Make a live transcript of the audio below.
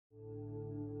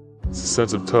It's a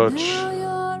sense of touch.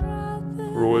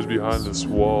 We're always behind this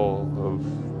wall of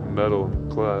metal and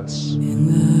glass.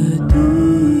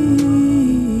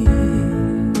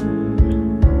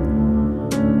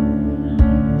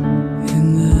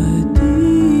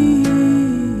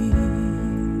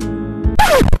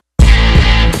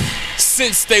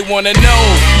 Since they wanna know,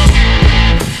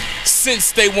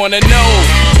 since they wanna know,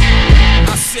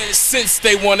 I said since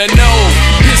they wanna know,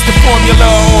 here's the formula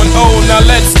on O, now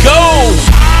let's go.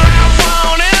 All I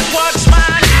want is what's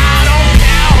mine, I don't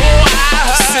care who I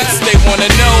hurt. Since they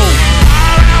wanna know,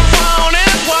 all I want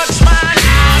is what's mine,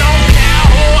 I don't care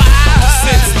who I hurt.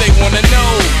 Since they wanna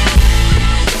know,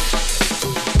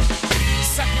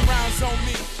 second round's on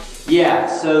me. Yeah,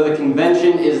 so the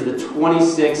convention is the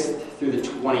 26th through the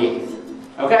 28th.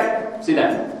 Okay, see you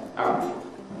then. Alright.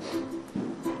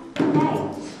 Hey.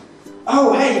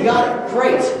 Oh, hey, you got it.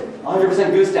 Great.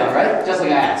 100% goose down, right? Just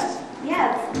like I asked.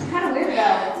 Yeah, it's kind of weird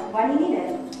though. Why do you need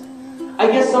it? I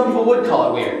guess some people would call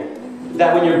it weird.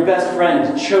 That when your best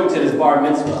friend chokes at his bar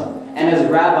mitzvah, and his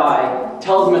rabbi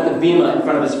tells him at the bima in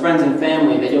front of his friends and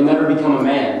family that you'll never become a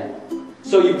man.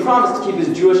 So you promise to keep his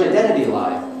Jewish identity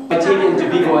alive by taking him to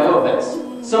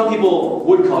BYOVs. Some people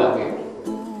would call it weird.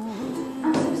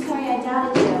 I'm so sorry I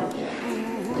doubted you.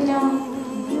 You know,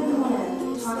 you don't want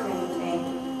to talk or anything.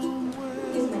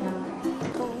 Here's my number.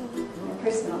 My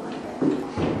personal number.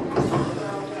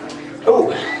 Oh,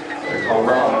 better call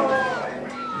Ron.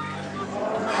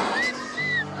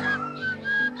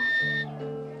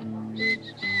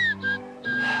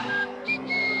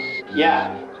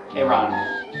 Yeah. Hey, Ron.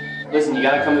 Listen, you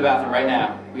gotta come to the bathroom right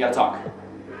now. We gotta talk.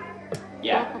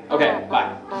 Yeah. Okay,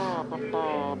 bye.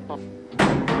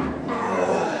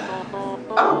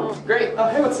 Oh, great. Oh,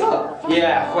 hey, what's up?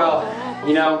 Yeah, well,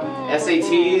 you know,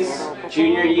 SATs,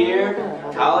 junior year,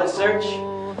 college search.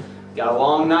 Got a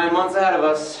long 9 months ahead of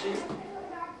us.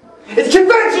 It's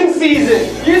convention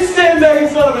season! You sandbagging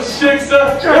son of a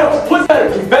shiksa! Yo, what's better,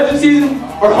 convention season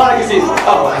or Hanukkah season?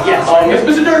 Oh, yes.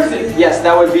 Mr. Dirksen. Yes,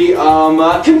 that would be,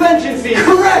 convention season.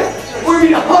 Correct! We're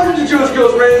meeting hundreds of Jewish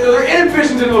girls ready to throw their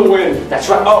inhibitions into the wind. That's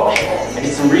right. Oh, I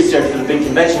need some research for the big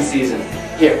convention season.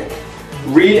 Here,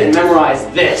 read and memorize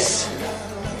this.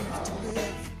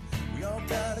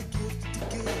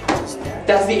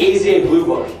 That's the AZA Blue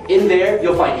Book. In there,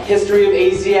 you'll find history of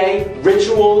AZA,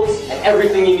 rituals, and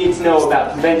everything you need to know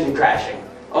about convention crashing.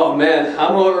 Oh man,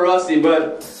 I'm a little rusty,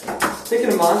 but thinking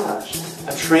a montage.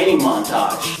 A training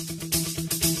montage.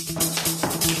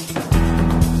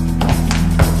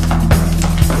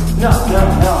 No.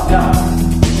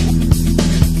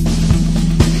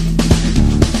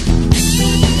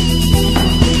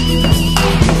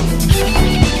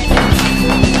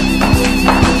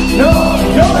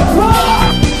 No, that's wrong!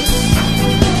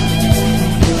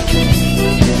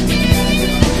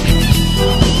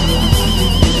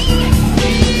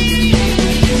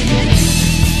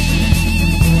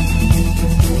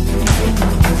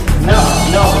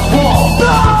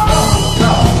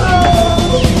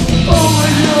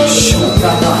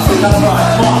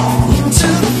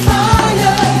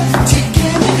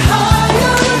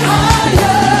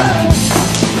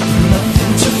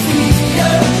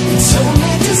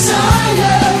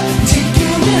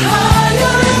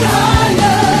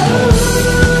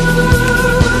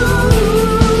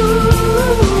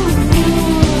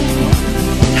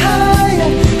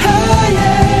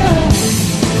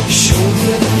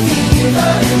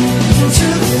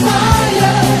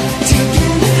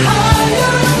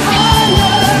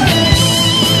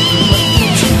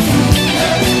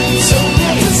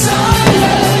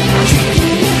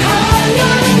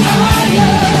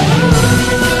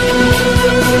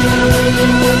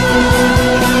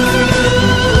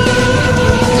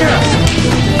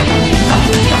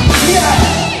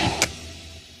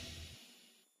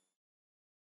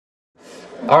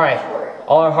 Alright,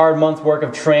 all our hard month's work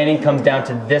of training comes down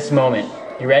to this moment.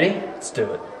 You ready? Let's do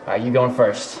it. Alright, you going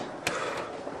first.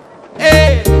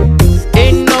 Hey,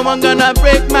 ain't no one gonna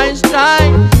break my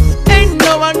stride. Ain't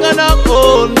no one gonna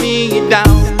hold me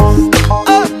down.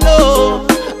 Oh no,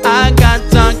 I got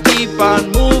to keep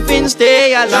on moving,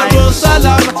 stay alive.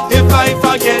 Jerusalem, if I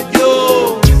forget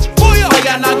you, where you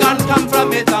gonna come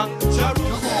from it?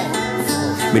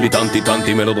 מיליטנטי,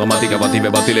 טנטי, מלודרמטי, קבעתי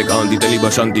ובאתי לקראנטי, תן לי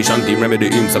בשנטי, שנטי,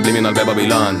 רמדיים, סבלימינל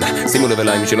ובבילן. שימו לב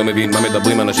אליי מי שלא מבין מה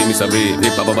מדברים אנשים מסביב,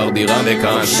 היפה בברדירה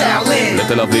וכאן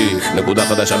לתל אביב, נקודה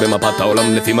חדשה במפת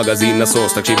העולם לפי מגזין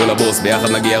הסוס, תקשיבו לבוס,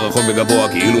 ביחד נגיע רחוק וגבוה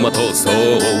כאילו מטוס.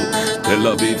 תל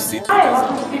אביב סיט. Hi,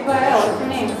 welcome to BYO. What's your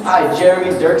name? Hi,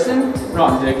 Jeremy Dirksen.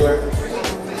 Ron Diggler.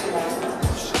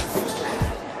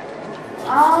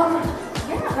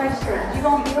 You're not registered. You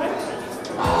won't be registered.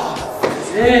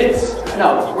 That's it. No,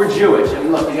 we're Jewish,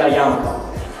 and look, we got a yarmulke.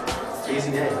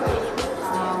 Easy day.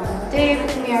 Dave,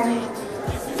 come here.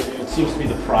 What seems to be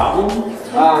the problem?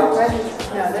 No,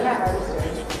 they're not registered.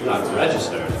 They're not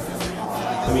registered.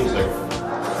 That means they're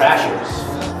crashers.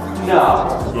 No.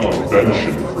 No,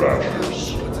 benching crashers.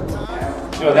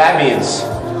 You know what that means?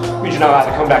 It means you're not allowed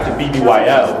to come back to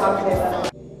BBYO.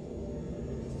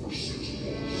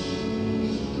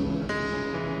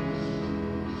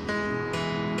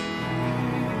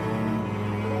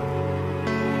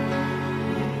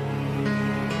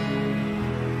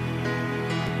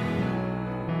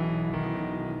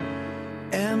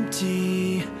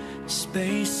 Empty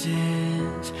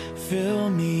spaces fill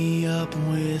me up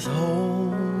with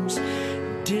holes,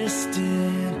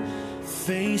 distant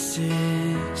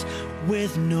faces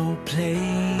with no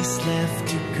place left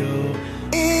to go.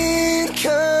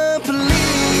 Incomplete.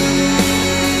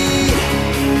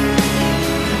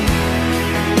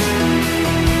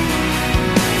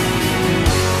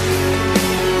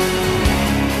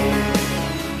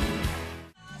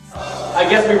 I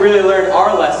guess we really learned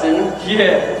our lesson.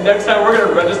 Yeah, next time we're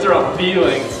gonna register on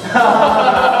feelings.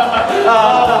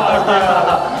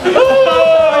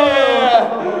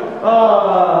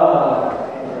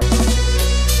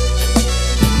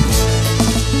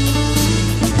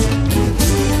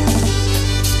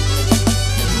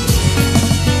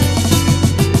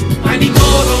 אני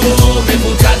toro,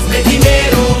 מבוצץ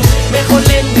בדינרו,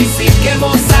 מחולל ניסים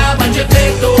כמו סבא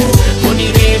ג'פטו. בוא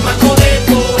נראה מה קורה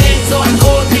פה, איזו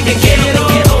הכל מתקרו.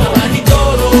 אני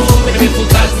toro,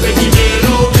 מבוצץ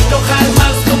בדינרו, תאכל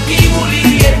מסטוקים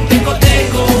מולי,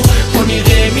 טקו. בוא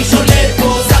נראה מי שולט פה,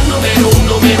 סם נומרו.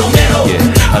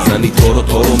 אז אני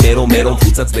טורו, מרו,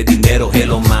 מפוצץ בדינרו.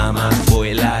 הלו מאמה, בוא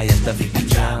אליי, אל תביא